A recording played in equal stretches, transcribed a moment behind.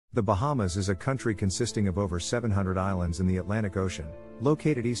The Bahamas is a country consisting of over 700 islands in the Atlantic Ocean,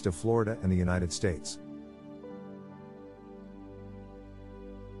 located east of Florida and the United States.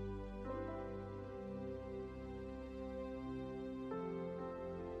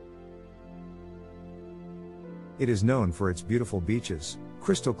 It is known for its beautiful beaches,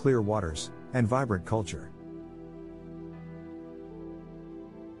 crystal clear waters, and vibrant culture.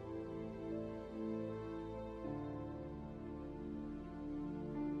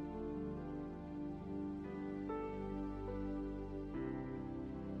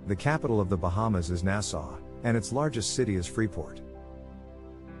 The capital of the Bahamas is Nassau, and its largest city is Freeport.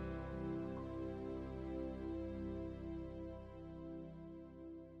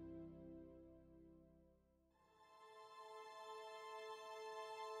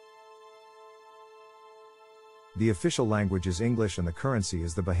 The official language is English and the currency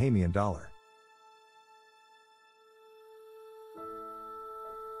is the Bahamian dollar.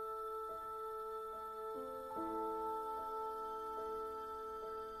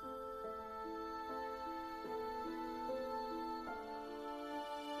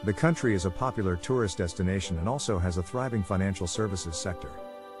 The country is a popular tourist destination and also has a thriving financial services sector.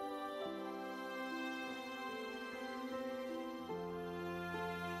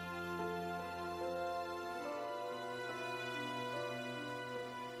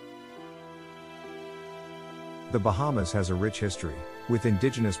 The Bahamas has a rich history, with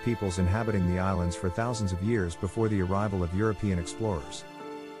indigenous peoples inhabiting the islands for thousands of years before the arrival of European explorers.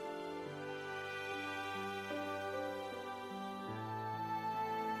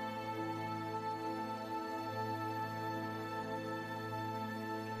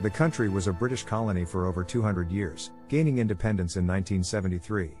 The country was a British colony for over 200 years, gaining independence in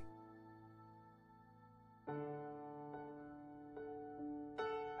 1973.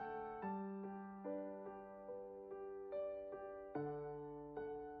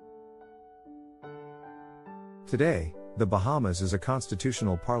 Today, the Bahamas is a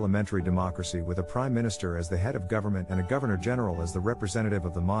constitutional parliamentary democracy with a prime minister as the head of government and a governor-general as the representative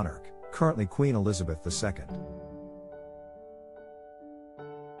of the monarch, currently Queen Elizabeth II.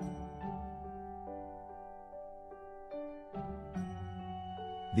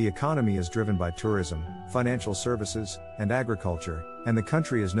 The economy is driven by tourism, financial services, and agriculture, and the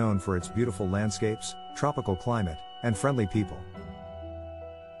country is known for its beautiful landscapes, tropical climate, and friendly people.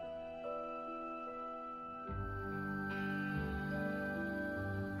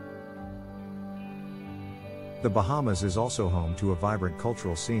 The Bahamas is also home to a vibrant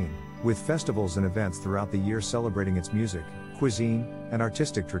cultural scene, with festivals and events throughout the year celebrating its music, cuisine, and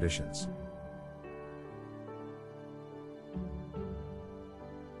artistic traditions.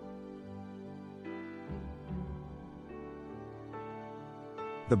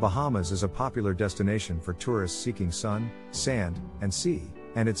 The Bahamas is a popular destination for tourists seeking sun, sand, and sea,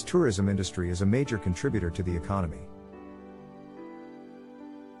 and its tourism industry is a major contributor to the economy.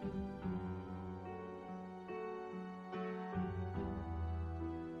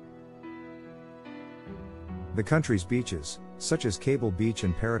 The country's beaches, such as Cable Beach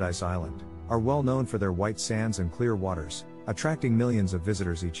and Paradise Island, are well known for their white sands and clear waters, attracting millions of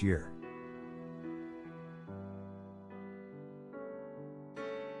visitors each year.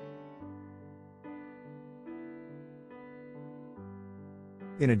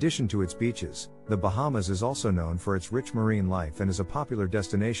 In addition to its beaches, the Bahamas is also known for its rich marine life and is a popular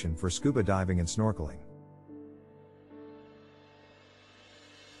destination for scuba diving and snorkeling.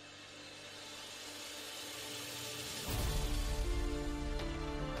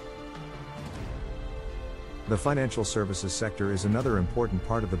 The financial services sector is another important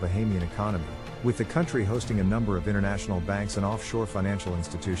part of the Bahamian economy, with the country hosting a number of international banks and offshore financial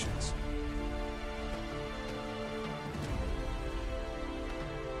institutions.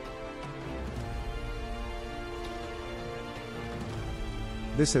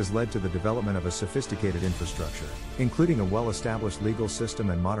 This has led to the development of a sophisticated infrastructure, including a well-established legal system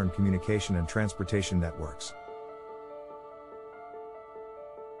and modern communication and transportation networks.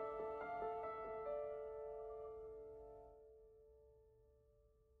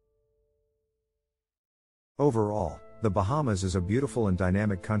 Overall, the Bahamas is a beautiful and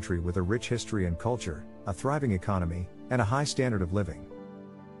dynamic country with a rich history and culture, a thriving economy, and a high standard of living.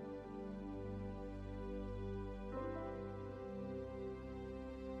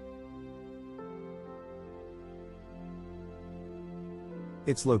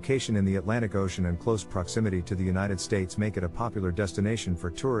 Its location in the Atlantic Ocean and close proximity to the United States make it a popular destination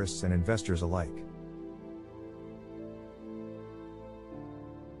for tourists and investors alike.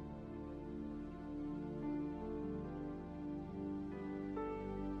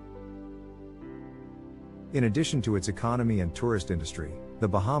 In addition to its economy and tourist industry, the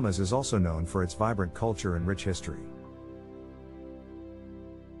Bahamas is also known for its vibrant culture and rich history.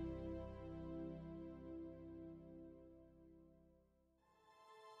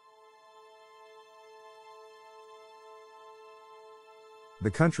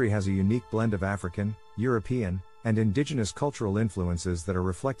 The country has a unique blend of African, European, and indigenous cultural influences that are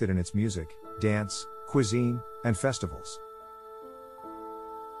reflected in its music, dance, cuisine, and festivals.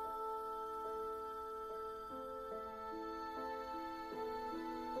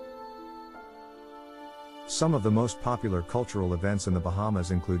 Some of the most popular cultural events in the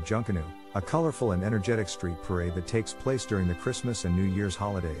Bahamas include Junkanoo, a colorful and energetic street parade that takes place during the Christmas and New Year's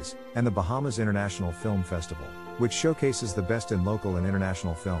holidays, and the Bahamas International Film Festival, which showcases the best in local and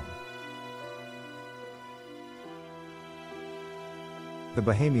international film. The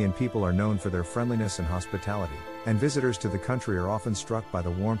Bahamian people are known for their friendliness and hospitality, and visitors to the country are often struck by the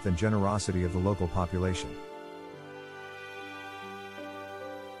warmth and generosity of the local population.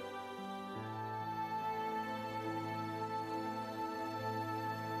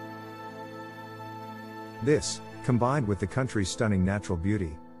 This, combined with the country's stunning natural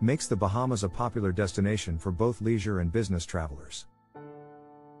beauty, makes the Bahamas a popular destination for both leisure and business travelers.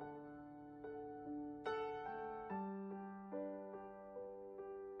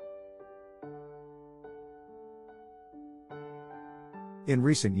 In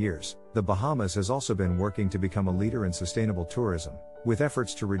recent years, the Bahamas has also been working to become a leader in sustainable tourism, with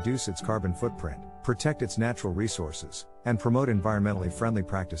efforts to reduce its carbon footprint, protect its natural resources, and promote environmentally friendly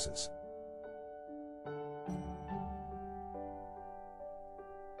practices.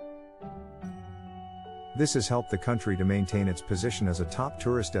 This has helped the country to maintain its position as a top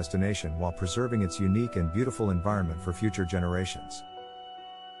tourist destination while preserving its unique and beautiful environment for future generations.